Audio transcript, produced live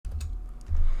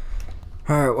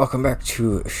Alright, welcome back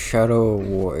to Shadow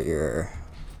Warrior.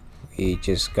 We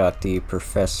just got the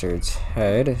professor's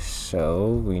head,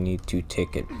 so we need to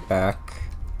take it back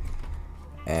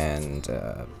and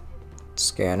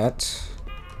scan it,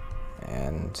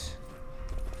 and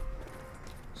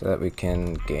so that we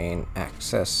can gain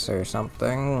access or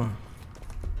something.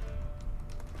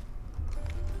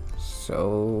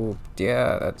 So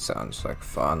yeah, that sounds like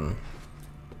fun.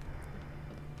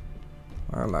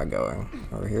 Where am I going?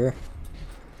 Over here?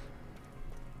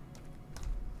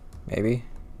 Maybe?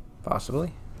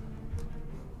 Possibly?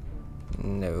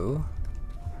 No.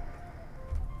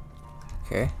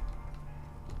 Okay.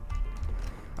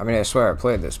 I mean, I swear I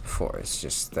played this before. It's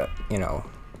just that, you know,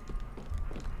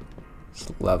 this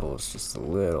level is just a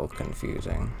little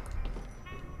confusing.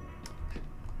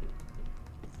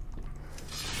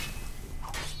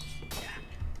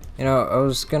 You know, I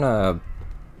was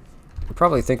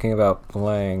probably thinking about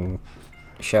playing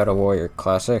Shadow Warrior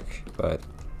Classic, but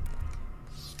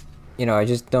you know, I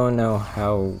just don't know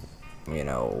how, you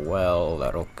know, well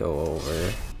that'll go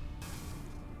over.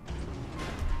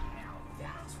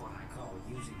 That's what I call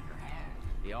using your head.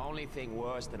 The only thing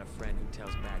worse than a friend who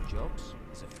tells bad jokes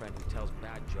is a friend who tells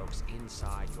bad jokes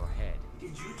inside your head.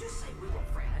 Did you just say we were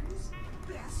friends?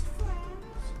 Best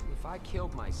friends? If I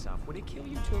killed myself, would it kill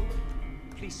you too?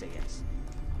 Please say yes.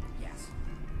 Yes.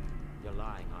 You're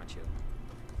lying, aren't you?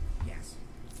 Yes.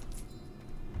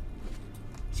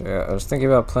 So yeah, I was thinking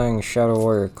about playing Shadow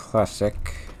Warrior Classic,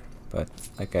 but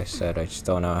like I said, I just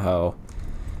don't know how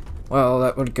well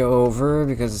that would go over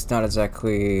because it's not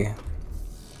exactly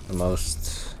the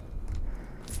most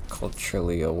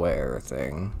culturally aware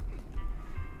thing.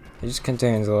 It just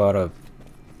contains a lot of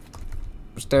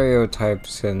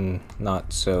stereotypes and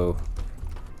not so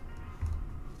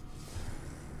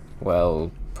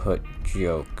well put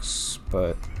jokes,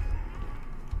 but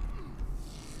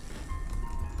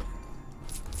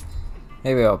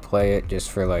maybe I'll play it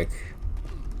just for like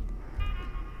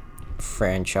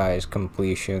franchise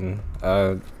completion.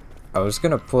 I was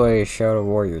gonna play Shadow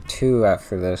Warrior 2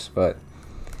 after this, but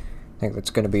I think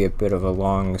that's gonna be a bit of a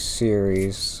long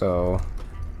series, so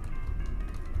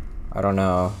I don't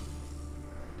know.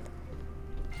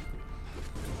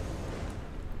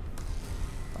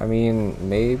 I mean,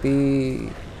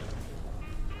 maybe,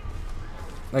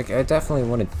 like, I definitely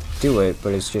want to do it,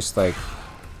 but it's just like,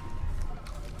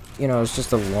 you know, it's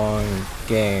just a long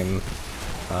game,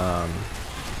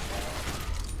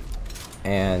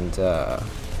 and I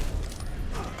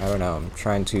don't know, I'm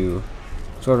trying to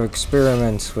sort of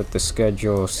experiment with the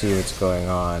schedule, see what's going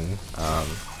on,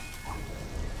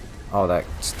 all that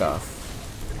stuff.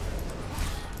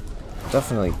 I'll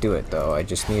definitely do it though, I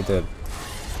just need to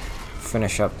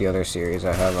finish up the other series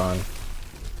I have on.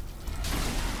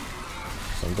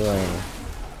 So I'm doing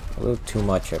a little too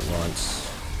much at once.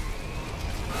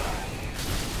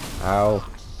 Ow.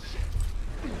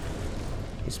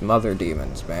 These mother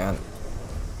demons, man.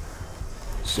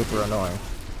 Super annoying.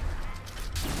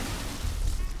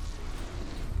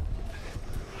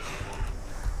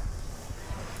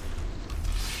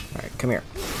 Alright, come here.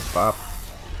 Bop.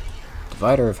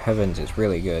 Divider of Heavens is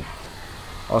really good.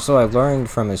 Also, I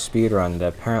learned from a speedrun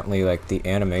that apparently, like, the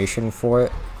animation for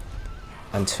it,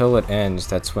 until it ends,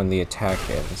 that's when the attack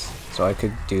ends. So I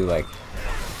could do, like,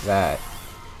 that,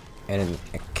 and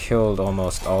it killed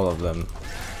almost all of them.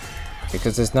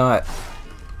 Because it's not...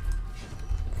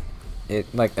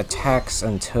 It, like, attacks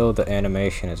until the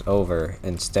animation is over,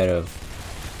 instead of,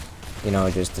 you know,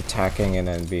 just attacking and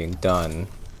then being done.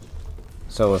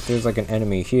 So if there's, like, an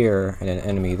enemy here, and an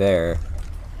enemy there,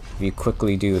 if you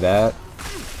quickly do that,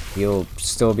 you'll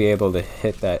still be able to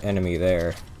hit that enemy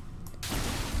there.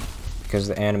 Because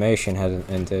the animation hasn't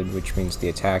ended, which means the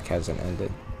attack hasn't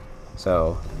ended.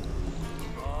 So...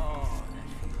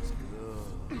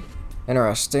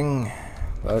 interesting,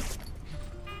 but it's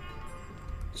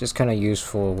just kind of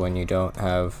useful when you don't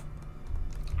have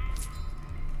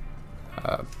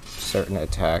a certain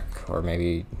attack, or maybe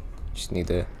you just need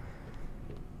to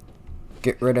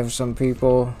get rid of some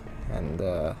people and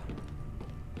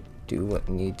do what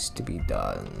needs to be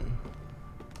done.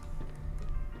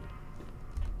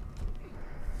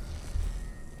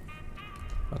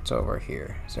 What's over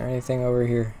here? Is there anything over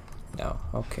here? No.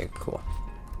 Okay, cool.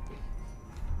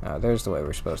 There's the way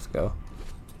we're supposed to go.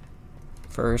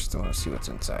 First, I want to see what's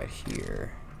inside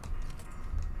here.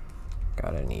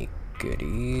 Got any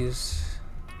goodies?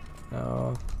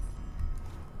 No.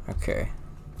 Okay.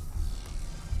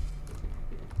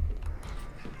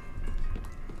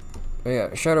 But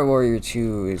yeah, Shadow Warrior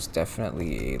 2 is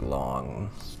definitely a long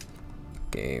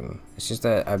game. It's just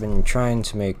that I've been trying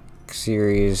to make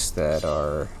series that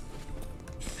are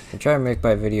I try and make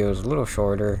my videos a little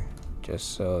shorter,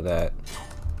 just so that,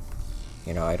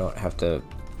 you know, I don't have to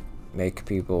make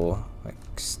people like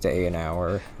stay an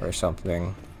hour or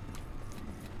something.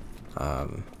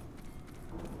 So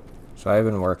I've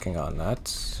been working on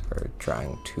that, or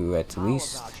trying to at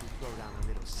least. How about you throw down a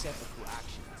little seppuku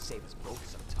action and save us both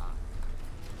some time?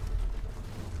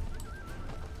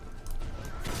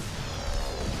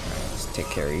 Let's take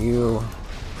care of you.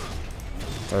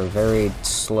 They're very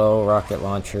slow rocket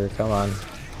launcher. Come on.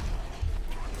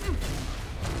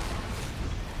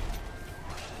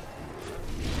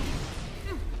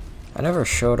 I never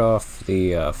showed off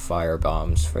the fire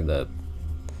bombs for the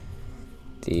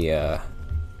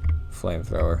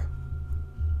flamethrower.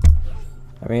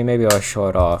 I mean, maybe I'll show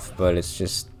it off, but it's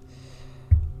just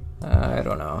I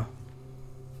don't know.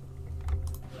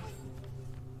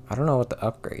 I don't know what to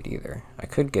upgrade either. I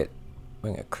could get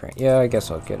wing a crane. Yeah, I guess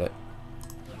I'll get it.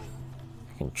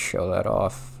 I can show that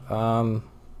off. I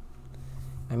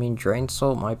mean, drain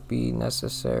salt might be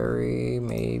necessary,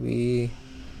 maybe.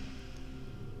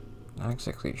 Not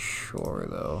exactly sure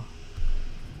though.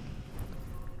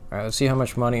 Alright, let's see how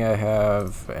much money I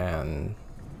have, and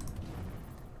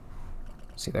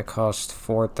see, that cost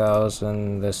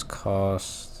 4,000. This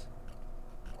cost,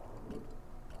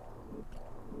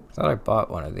 I thought I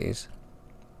bought one of these,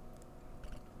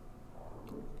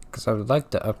 because I would like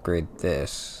to upgrade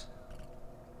this.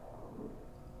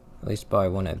 At least buy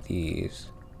one of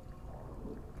these.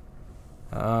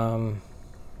 I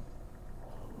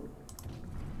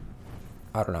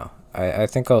don't know. I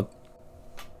think I'll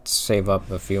save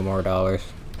up a few more dollars,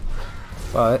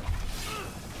 but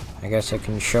I guess I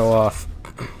can show off.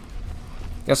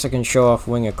 Guess I can show off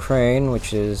wing a crane,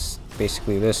 which is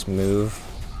basically this move.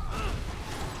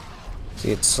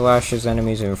 See, it slashes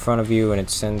enemies in front of you, and it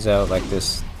sends out like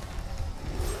this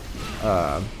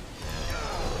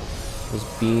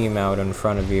beam out in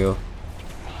front of you.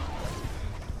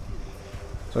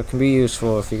 So it can be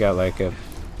useful if you got like a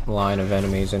line of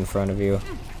enemies in front of you.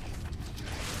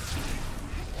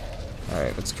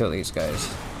 Alright, let's kill these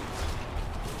guys.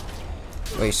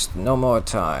 Waste no more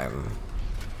time.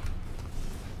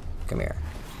 Come here.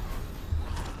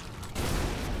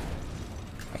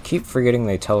 I keep forgetting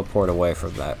they teleport away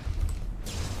from that.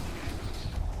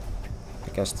 I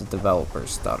guess the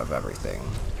developers thought of everything.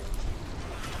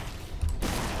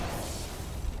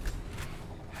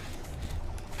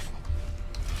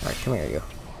 Alright, come here, you.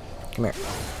 Come here.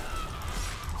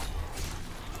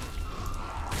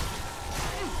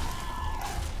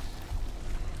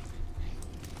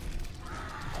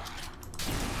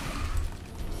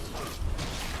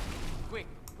 Quick,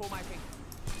 pull my finger.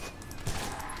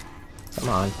 Come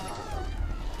on.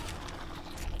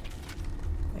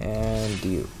 And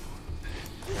you.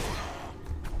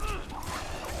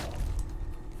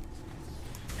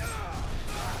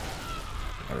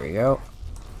 There we go.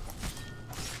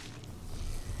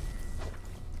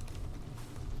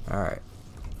 Alright.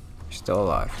 You're still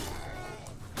alive.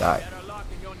 Die. Better luck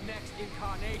in your next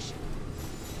incarnation.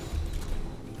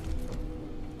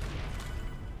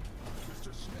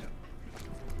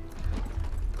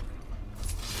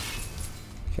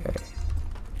 Okay.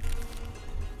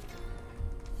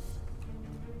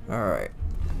 Alright.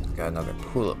 Got another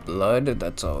pool of blood.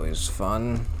 That's always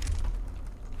fun.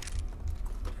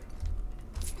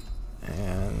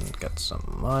 And got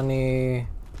some money.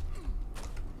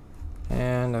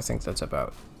 And I think that's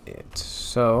about it.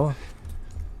 So,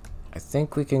 I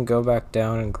think we can go back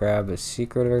down and grab a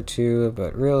secret or two,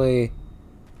 but really,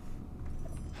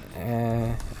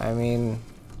 I mean,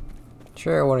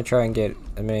 sure, I want to try and get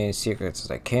as many secrets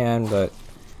as I can, but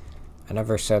I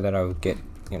never said that I would get,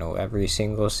 you know, every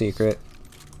single secret.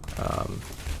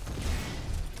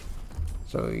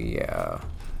 So yeah.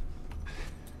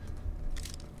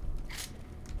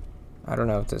 I don't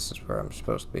know if this is where I'm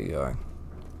supposed to be going.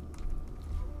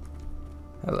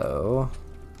 Hello.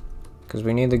 Because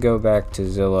we need to go back to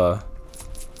Zilla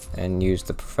and use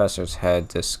the professor's head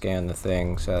to scan the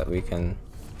thing so that we can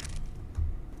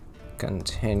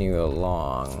continue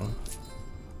along.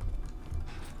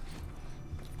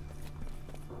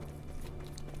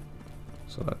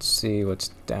 So let's see what's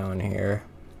down here.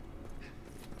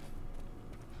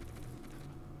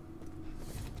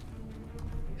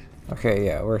 Okay,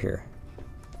 yeah, we're here.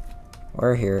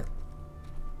 We're here.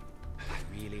 I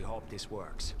really hope this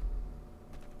works.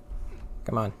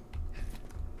 Come on.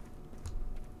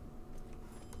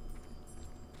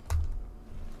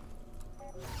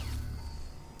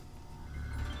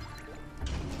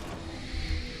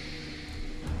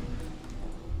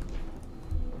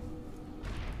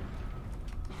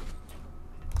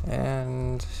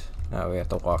 And now we have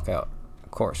to walk out,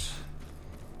 of course.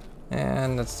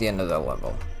 And that's the end of the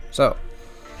level. So,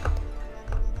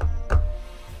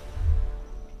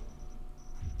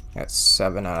 that's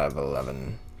 7 out of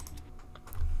 11.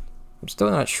 I'm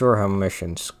still not sure how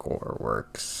mission score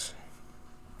works.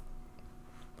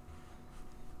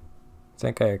 I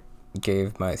think I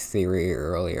gave my theory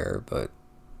earlier, but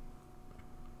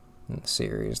in the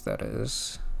series, that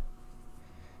is.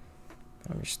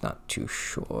 I'm just not too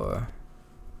sure.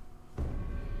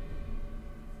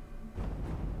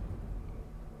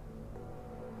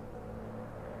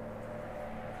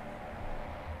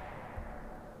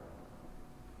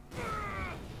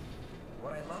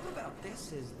 What I love about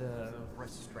this is the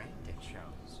restraint it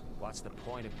shows. What's the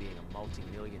point of being a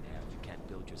multi-millionaire if you can't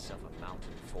build yourself a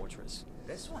mountain fortress?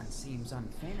 This one seems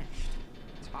unfinished.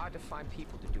 It's hard to find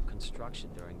people to do construction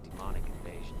during demonic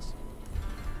invasions.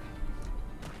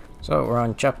 So we're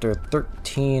on chapter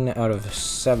 13 out of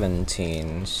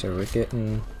 17, so we're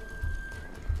getting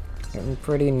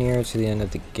pretty near to the end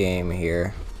of the game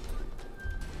here.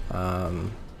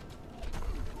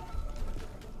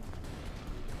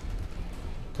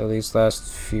 So these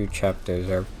last few chapters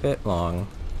are a bit long.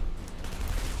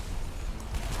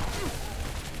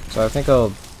 So I think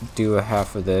I'll do a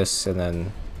half of this and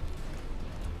then,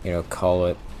 you know, call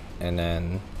it, and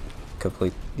then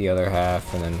complete the other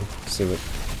half and then see what...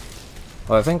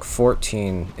 Well, I think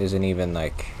 14 isn't even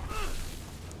like,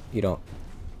 you don't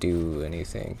do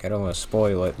anything. I don't want to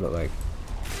spoil it, but like,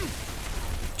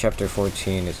 chapter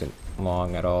 14 isn't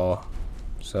long at all.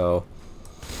 So,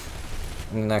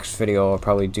 in the next video, I'll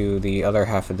probably do the other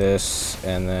half of this,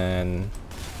 and then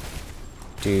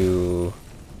do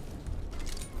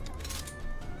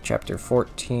chapter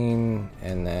 14,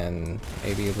 and then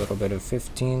maybe a little bit of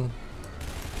 15.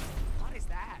 What is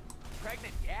that?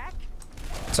 Pregnant yak?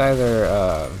 It's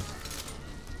either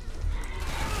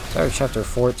chapter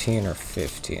 14 or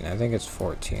 15. I think it's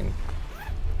 14.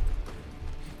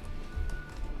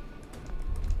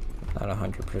 Not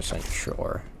 100%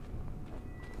 sure.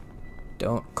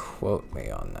 Don't quote me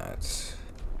on that.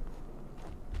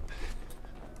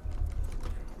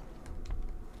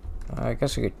 I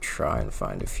guess we could try and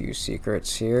find a few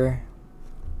secrets here.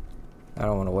 I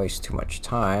don't want to waste too much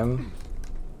time,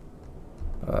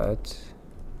 but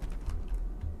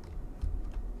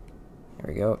there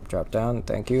we go. Drop down.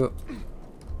 Thank you.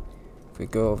 If we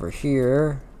go over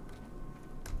here,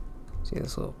 see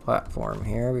this little platform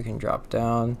here, we can drop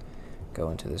down,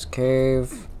 go into this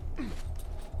cave,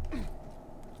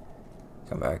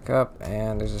 come back up,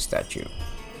 and there's a statue.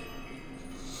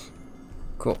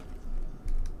 Cool.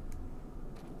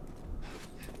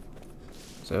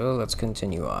 So let's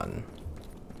continue on.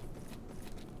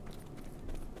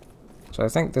 So I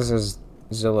think this is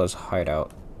Zilla's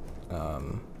hideout.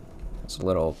 It's a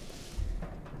little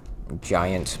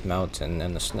giant mountain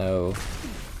in the snow.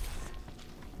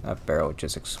 That barrel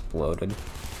just exploded.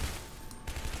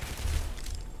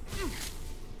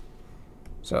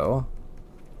 So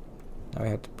now I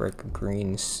have to break a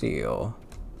green seal.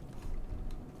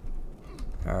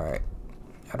 Alright.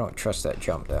 I don't trust that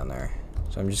jump down there.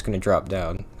 So I'm just gonna drop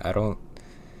down. I don't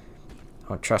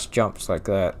trust jumps like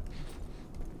that.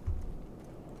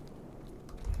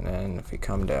 And then if we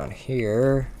come down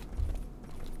here,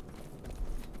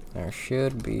 there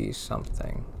should be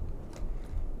something.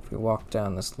 If we walk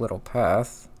down this little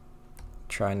path,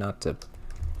 try not to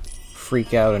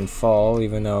freak out and fall,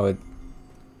 even though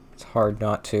it's hard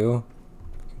not to.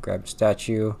 Grab a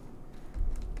statue.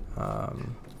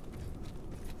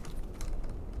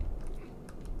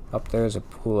 Up there's a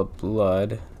pool of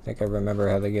blood. I think I remember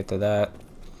how to get to that.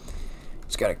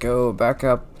 Just gotta go back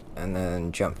up and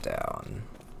then jump down.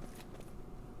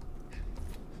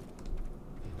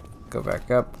 Go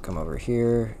back up, come over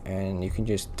here, and you can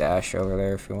just dash over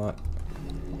there if you want.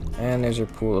 And there's your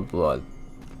pool of blood.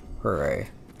 Hooray.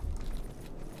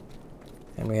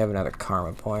 And we have another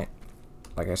karma point.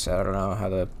 Like I said, I don't know how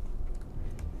to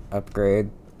upgrade.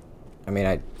 I mean,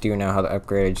 I do know how to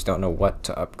upgrade, I just don't know what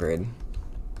to upgrade.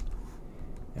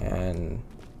 And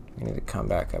we need to come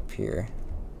back up here.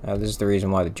 This is the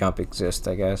reason why the jump exists,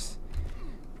 I guess.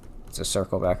 It's a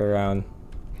circle back around.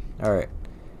 Alright.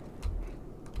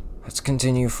 Let's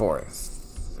continue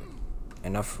forth.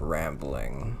 Enough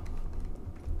rambling.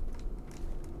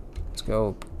 Let's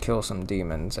go kill some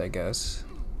demons, I guess.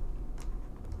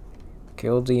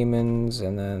 Kill demons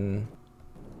and then...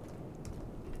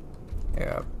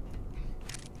 yeah.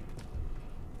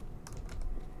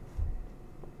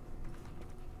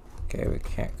 Okay, we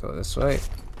can't go this way.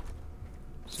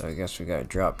 So I guess we gotta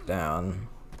drop down.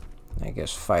 I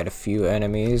guess fight a few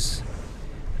enemies.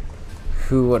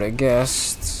 Who would have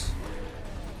guessed?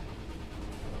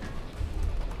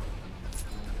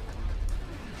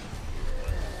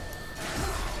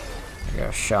 got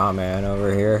a shaman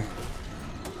over here.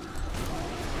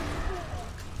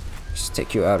 Just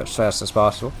take you out as fast as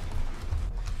possible.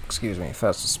 Excuse me,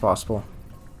 fast as possible.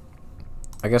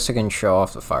 I guess I can show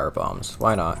off the fire bombs.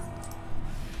 Why not?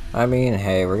 I mean,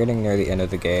 hey, we're getting near the end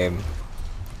of the game.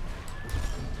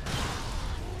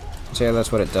 So yeah,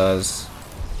 that's what it does.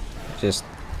 Just,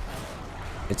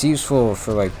 it's useful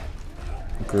for like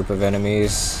a group of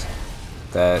enemies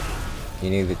that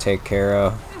you need to take care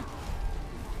of.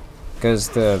 Because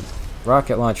the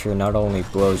rocket launcher not only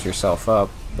blows yourself up,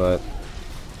 but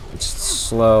it's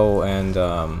slow and,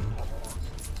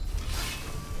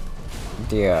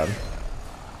 yeah.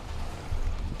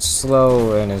 It's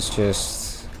slow and it's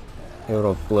just,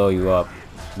 it'll blow you up.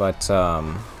 But,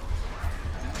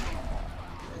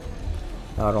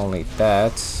 not only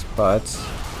that, but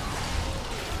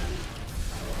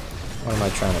what am I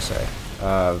trying to say?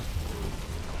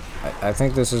 I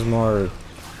think this is more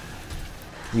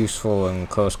useful in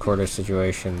close quarter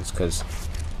situations because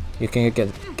you can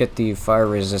get the fire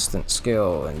resistant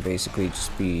skill and basically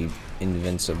just be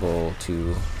invincible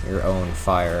to your own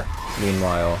fire.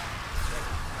 Meanwhile,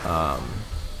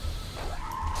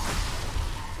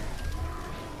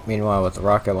 with the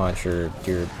rocket launcher,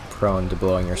 you're prone to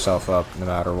blowing yourself up no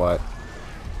matter what.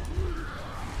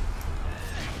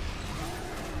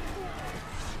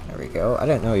 There we go. I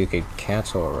didn't know you could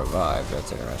cancel a revive.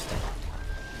 That's interesting.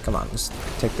 Come on, let's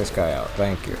take this guy out.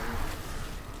 Thank you.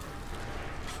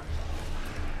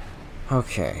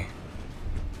 Okay.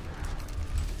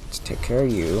 Let's take care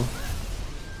of you.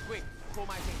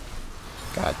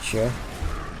 Gotcha.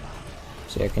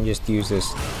 See, I can just use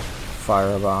this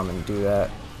firebomb and do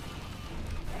that.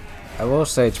 I will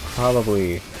say it's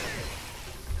probably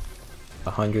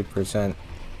 100%.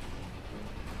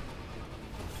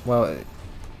 Well,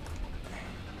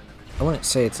 I wouldn't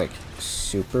say it's like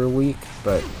super weak,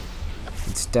 but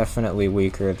it's definitely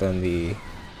weaker than the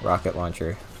rocket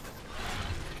launcher.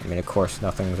 I mean, of course,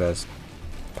 nothing's as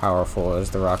powerful as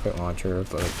the rocket launcher,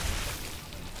 but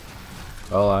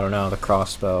well, I don't know, the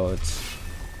crossbow, it's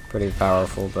pretty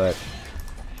powerful, but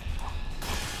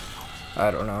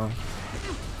I don't know.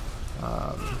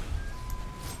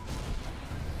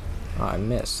 Oh, I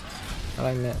missed. How'd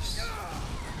I miss?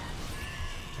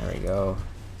 There we go.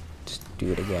 Just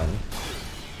do it again.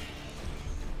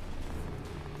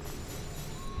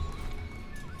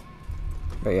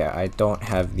 But yeah, I don't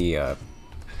have the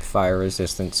fire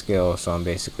resistant skill, so I'm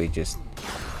basically just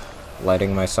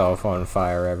lighting myself on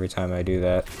fire every time I do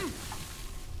that.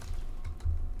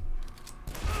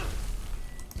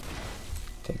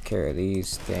 Take care of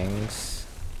these things.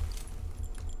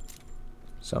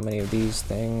 So many of these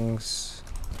things.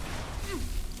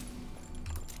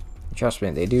 Trust me,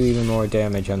 they do even more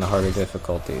damage on the harder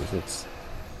difficulties. It's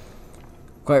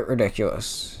quite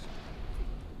ridiculous.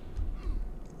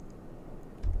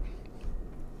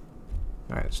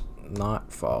 Alright, let's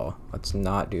not fall. Let's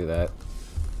not do that.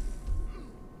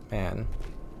 Man.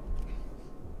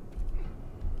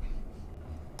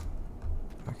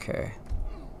 Okay.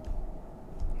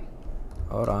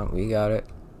 Hold on, we got it.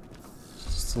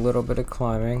 Just a little bit of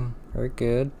climbing. Very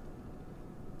good.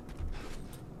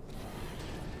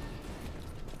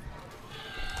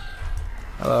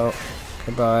 Hello.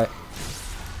 Goodbye.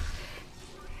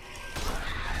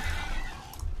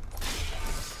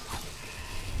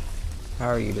 How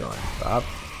are you doing, Bob?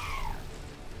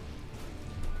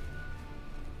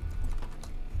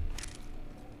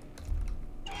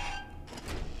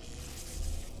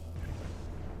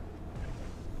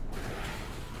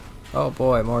 Oh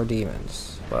boy, more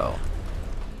demons. Well,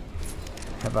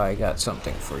 have I got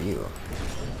something for you?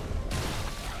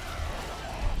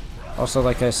 Also,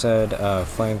 like I said,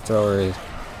 flamethrower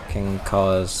can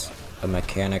cause a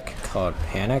mechanic called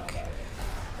panic,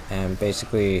 and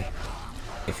basically,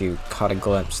 if you caught a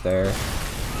glimpse there,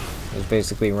 it's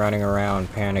basically running around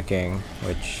panicking,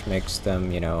 which makes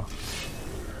them, you know,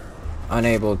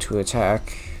 unable to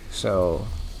attack, so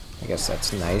I guess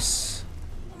that's nice.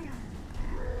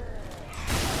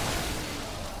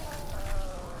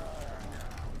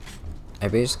 I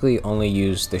basically only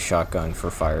use the shotgun for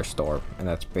Firestorm, and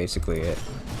that's basically it.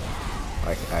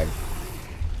 Like, I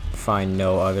find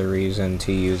no other reason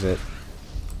to use it.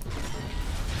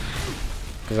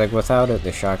 Because, like, without it,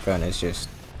 the shotgun is just...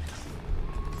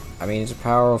 I mean, it's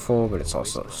powerful, but it's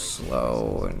also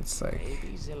slow, and it's like...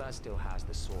 Maybe Zilla still has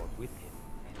the sword with him.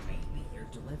 And maybe you're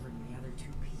delivering the other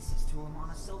two pieces to him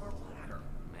on a silver platter.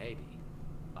 Maybe.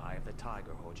 Eye of the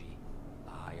tiger, Hoji.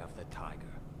 Eye of the tiger.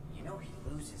 You know he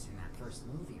loses in that first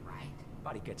movie, right?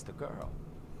 But he gets the girl.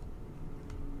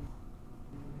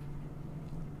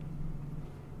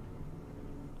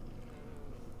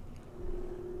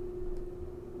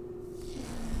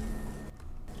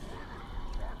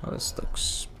 Oh, this looks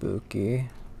spooky.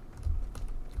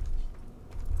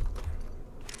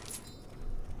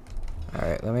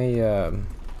 Alright, let me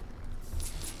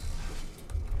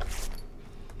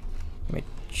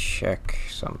check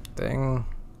something.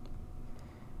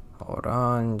 Hold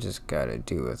on, just gotta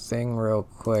do a thing real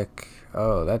quick.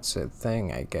 Oh, that's a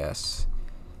thing, I guess.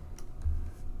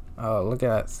 Oh, look at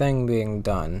that thing being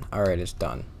done. Alright, it's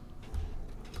done.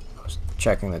 I was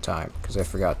checking the time, because I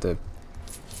forgot to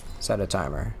set a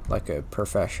timer, like a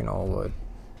professional would.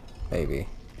 Maybe.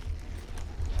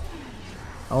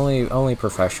 Only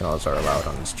professionals are allowed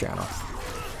on this channel.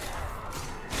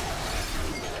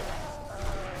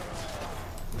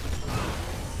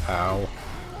 Ow.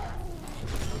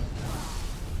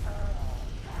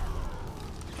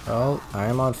 Oh, I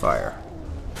am on fire.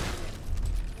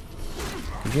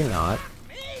 Could you not?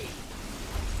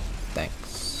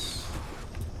 Thanks.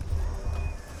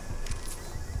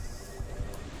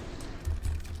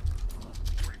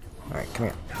 Alright, come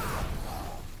here.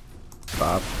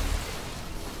 Bob.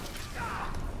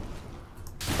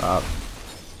 Bob.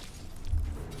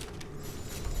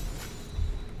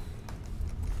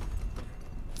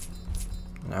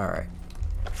 Alright.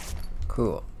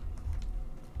 Cool.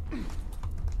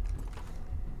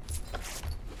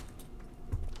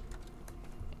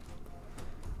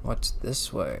 What's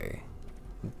this way?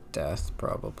 Death,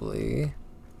 probably.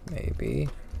 Maybe.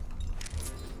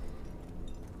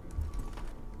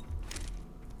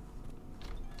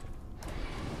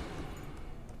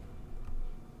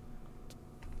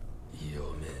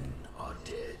 Your men are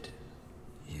dead.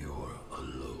 You're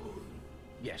alone.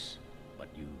 Yes, but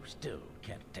you still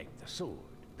can't take the sword.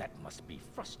 That must be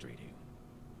frustrating.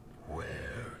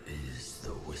 Where is the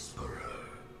Whisperer?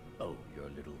 Oh, your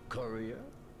little courier?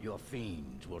 Your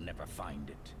fiends will never find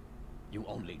it. You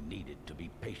only needed to be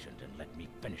patient and let me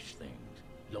finish things.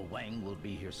 Lo Wang will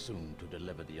be here soon to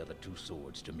deliver the other two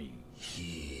swords to me.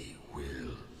 He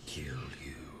will kill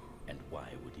you. And why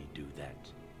would he do that?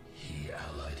 He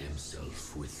allied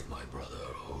himself with my brother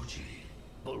Hoji.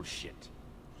 Bullshit.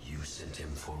 You sent him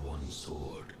for one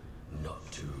sword,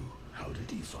 not two. How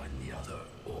did he find the other,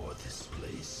 or this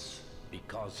place?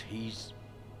 Because he's...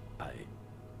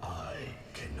 I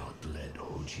cannot let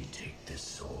Hoji take this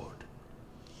sword.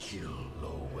 Kill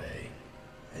Lo Wang,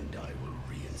 and I will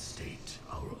reinstate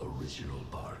our original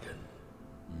bargain.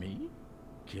 Me?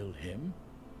 Kill him?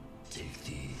 Take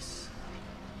these.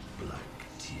 Black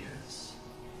tears.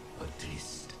 A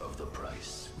taste of the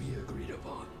price we agreed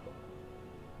upon.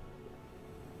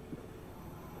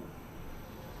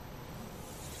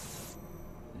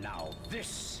 Now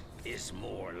this is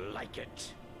more like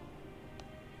it.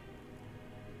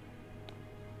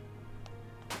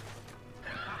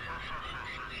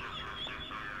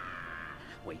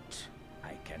 Wait,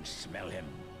 I can smell him.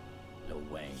 Lo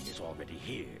Wang is already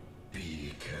here.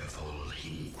 Be careful,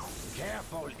 he...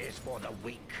 Careful is for the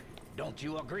weak. Don't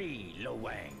you agree, Lo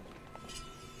Wang?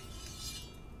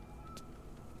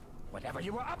 Whatever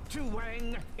you were up to,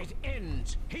 Wang, it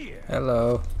ends here.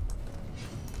 Hello.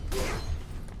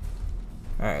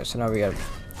 Alright, so now we gotta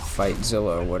fight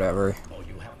Zilla or whatever. Oh,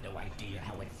 you have no idea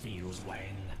how it feels,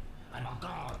 Wang. I'm a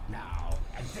god now,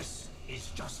 and this is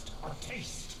just a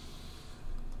taste.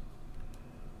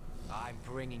 I'm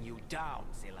bringing you down,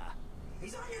 Zilla.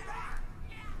 He's on your back!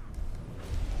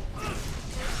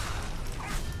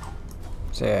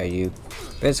 So yeah, you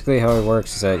basically how it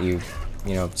works is that you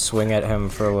know, swing at him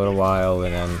for a little while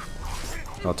and then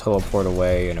he'll teleport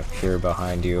away and appear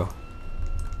behind you.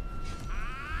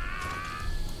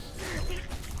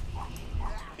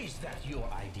 Is that your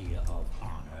idea of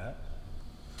honor?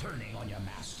 Turning on your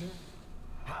master?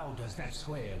 How does that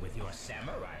square with your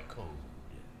samurai code?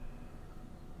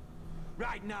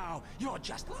 Right now, you're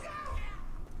just...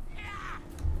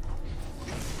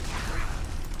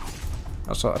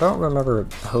 Also, I don't remember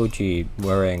Hoji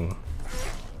wearing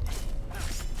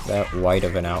that white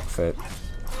of an outfit.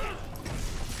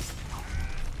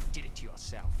 Did it to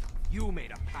yourself. You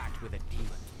made a pact with a demon.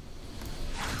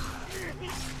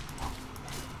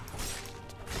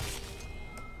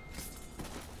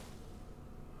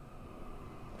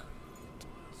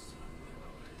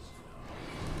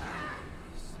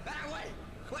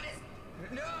 What is...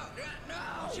 No!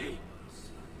 Gee,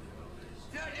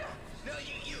 No,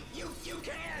 you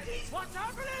can't! what's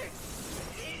happening?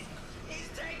 He's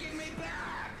taking me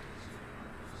back!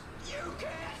 You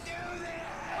can't do this!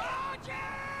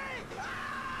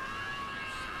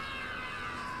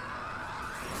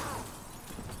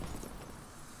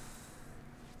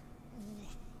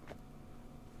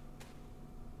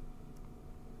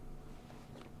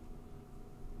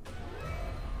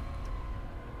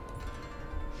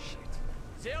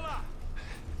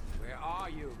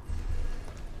 you?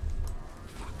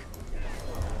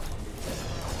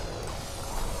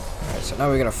 Alright, so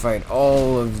now we gotta fight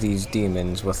all of these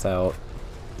demons without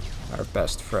our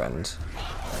best friend,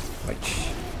 which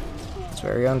is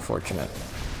very unfortunate.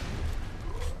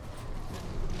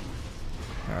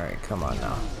 Alright, come on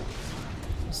now.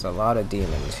 There's a lot of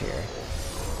demons here.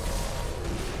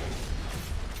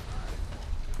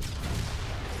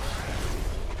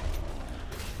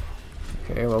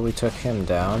 Okay, well, we took him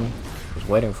down. I was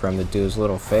waiting for him to do his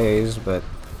little phase, but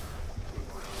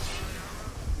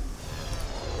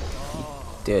he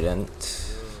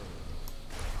didn't.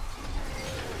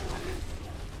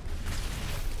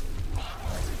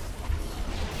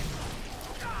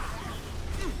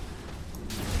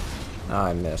 Ah,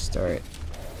 I missed. Alright.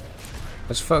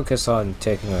 Let's focus on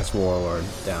taking this warlord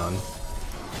down.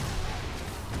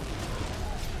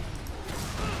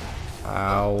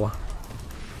 Ow.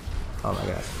 Oh my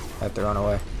gosh. I have to run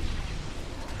away.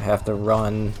 I have to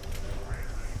run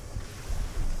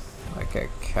like a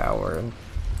coward.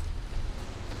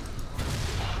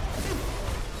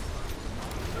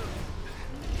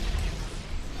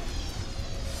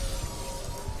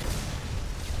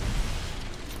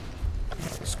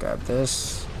 Let's grab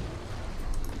this.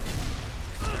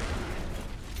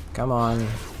 Come on.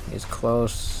 He's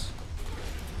close.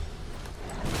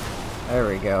 There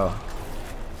we go.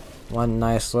 One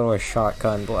nice little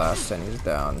shotgun blast and he's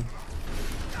down.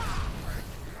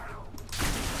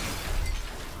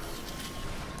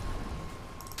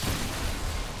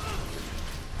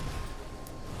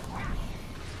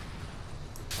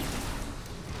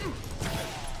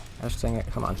 Gosh dang it,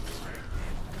 come on.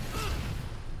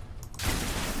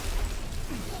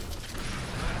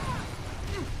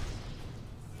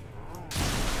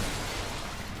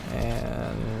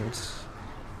 And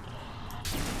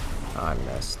I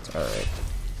missed. Alright.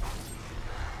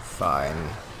 Fine.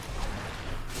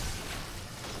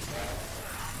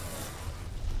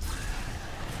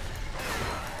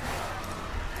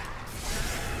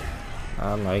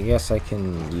 I guess I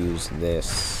can use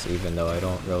this, even though I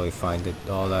don't really find it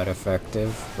all that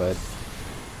effective, but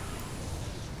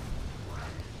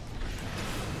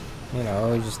you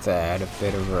know, just to add a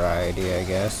bit of variety, I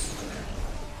guess.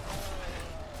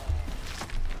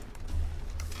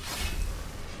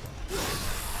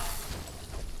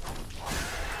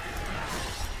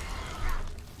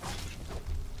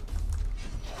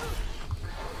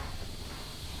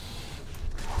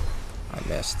 I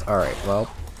missed. Alright, well.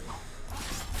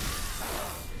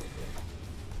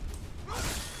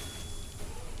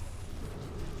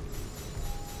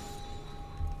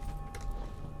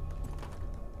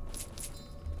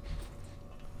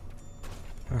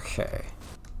 Okay.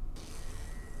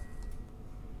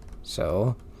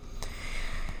 So,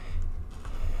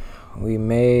 we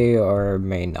may or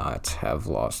may not have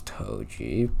lost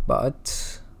Hoji,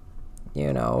 but,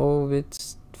 you know,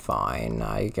 it's fine,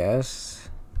 I guess.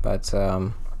 But,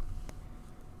 I'm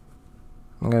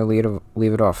gonna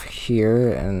leave it off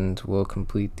here, and we'll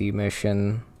complete the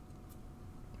mission.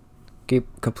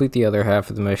 Complete the other half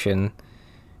of the mission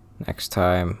next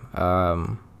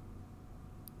time.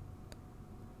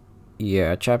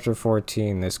 Yeah, chapter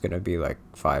 14 is gonna be like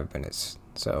 5 minutes,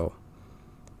 so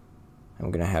I'm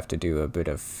gonna have to do a bit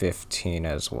of 15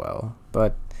 as well.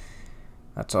 But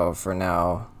that's all for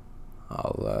now.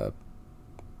 I'll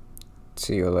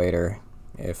see you later,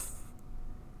 if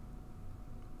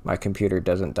my computer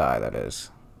doesn't die, that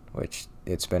is, which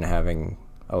it's been having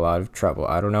a lot of trouble.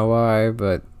 I don't know why,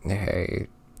 but hey,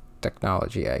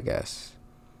 technology, I guess.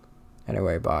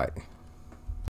 Anyway, bye.